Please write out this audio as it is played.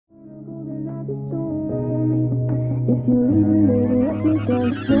Hey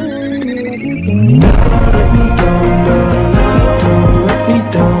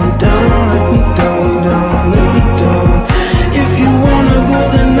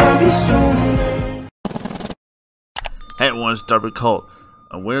everyone, it's Darkbitcold,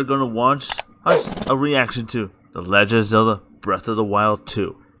 and we're gonna watch a reaction to The Legend of Zelda Breath of the Wild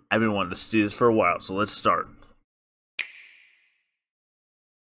 2. I've been wanting to see this for a while, so let's start.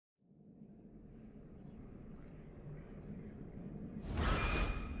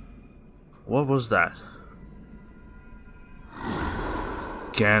 What was that?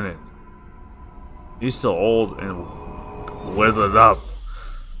 Ganon. He's still old and withered up.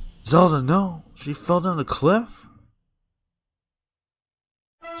 Zelda, no! She fell down the cliff?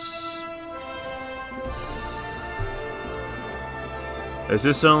 Is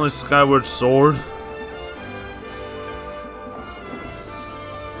this only Skyward Sword?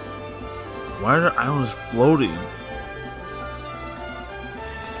 Why are the islands floating?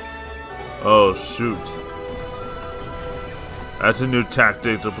 Oh shoot. That's a new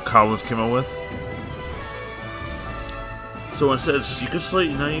tactic the Goblins came up with. So instead of Sheikah Slate,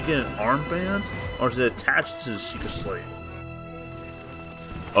 now you get an armband? Or is it attached to the Sheikah Slate?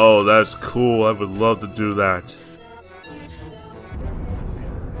 Oh, that's cool. I would love to do that.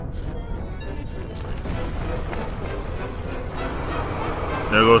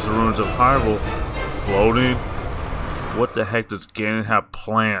 There goes the ruins of Hyrule. Floating. What the heck does Ganon have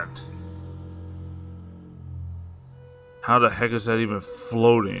planned? How the heck is that even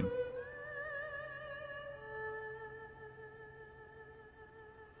floating?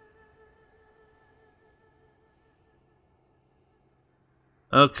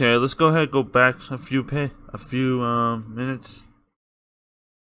 Okay, let's go ahead and go back a few minutes.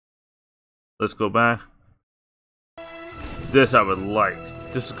 Let's go back. This I would like.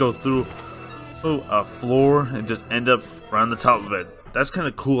 Just go through a floor and just end up around the top of it. That's kind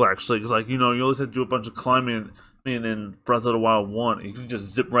of cool actually, because like, you know, you always have to do a bunch of climbing in Breath of the Wild 1. You can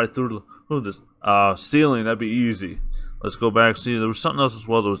just zip right through this ceiling. That'd be easy. Let's go back. See, there was something else as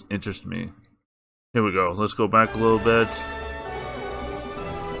well that was interesting me. Here we go. Let's go back a little bit.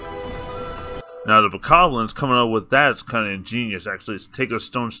 Now the Goblins coming up with that is kind of ingenious actually. It's take a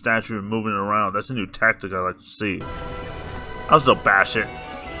stone statue and moving it around. That's a new tactic I like to see. I'll still bash it.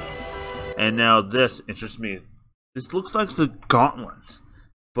 And now this interests me. This looks like the gauntlet,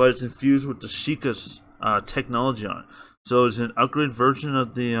 but it's infused with the Sheikah's technology on it. So it's an upgraded version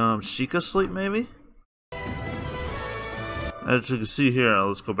of the Sheikah Slate, maybe? As you can see here,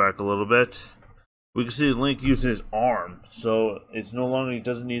 let's go back a little bit. We can see Link using his arm, so it's no longer, he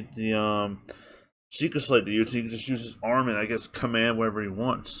doesn't need the Sheikah Slate to use. He can just use his arm and I guess command wherever he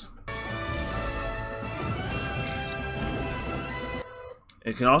wants.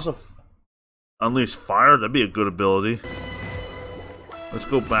 It can also unleash fire. That'd be a good ability. Let's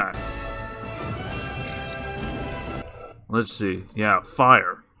go back. Let's see. Yeah,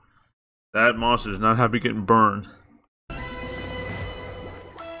 fire. That monster is not happy getting burned.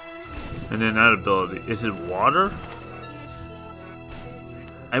 And then that ability. Is it water?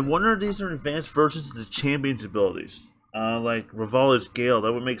 I wonder if these are advanced versions of the champion's abilities. Like Revali's Gale.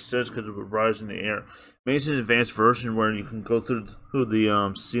 That would make sense because it would rise in the air. Maybe it's an advanced version where you can go through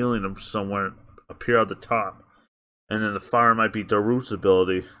the ceiling of somewhere, appear at the top, and then the fire might be Daruk's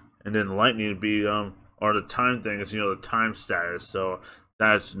ability, and then lightning would be or the time thing is, you know, the time status. So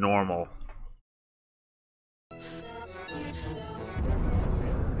that's normal. And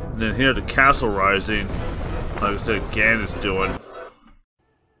then here the castle rising, like I said, Ganon is doing.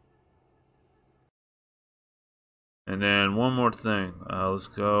 And then one more thing. Let's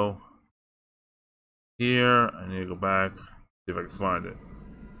go here. I need to go back. See if I can find it.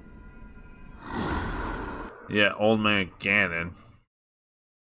 Yeah, Old Man Ganon.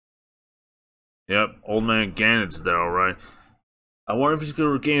 Yep, Old Man Ganon's there, alright. I wonder if he's gonna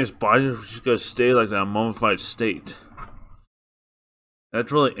regain his body or if he's gonna stay like that mummified state.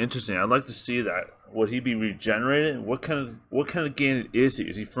 That's really interesting. I'd like to see that. Would he be regenerated? What kind of Ganon is he?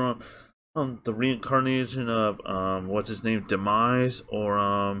 Is he from the reincarnation of what's his name, Demise,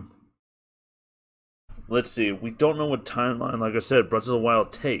 or let's see, we don't know what timeline, like I said, Breath of the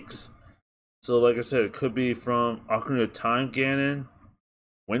Wild takes. So like I said, it could be from Ocarina of Time Ganon,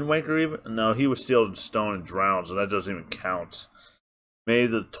 Wind Waker even. No, he was sealed in stone and drowned, so that doesn't even count. Maybe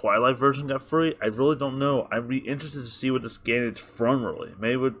the Twilight version got free. I really don't know. I'd be interested to see what this Ganon's from really.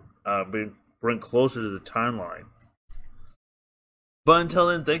 Maybe it would bring closer to the timeline. But until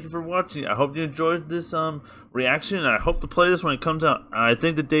then, thank you for watching. I hope you enjoyed this reaction, and I hope to play this when it comes out. I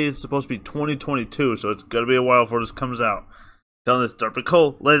think the date is supposed to be 2022, so it's gonna be a while before this comes out. Telling this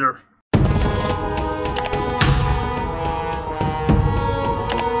Darkbitcold later.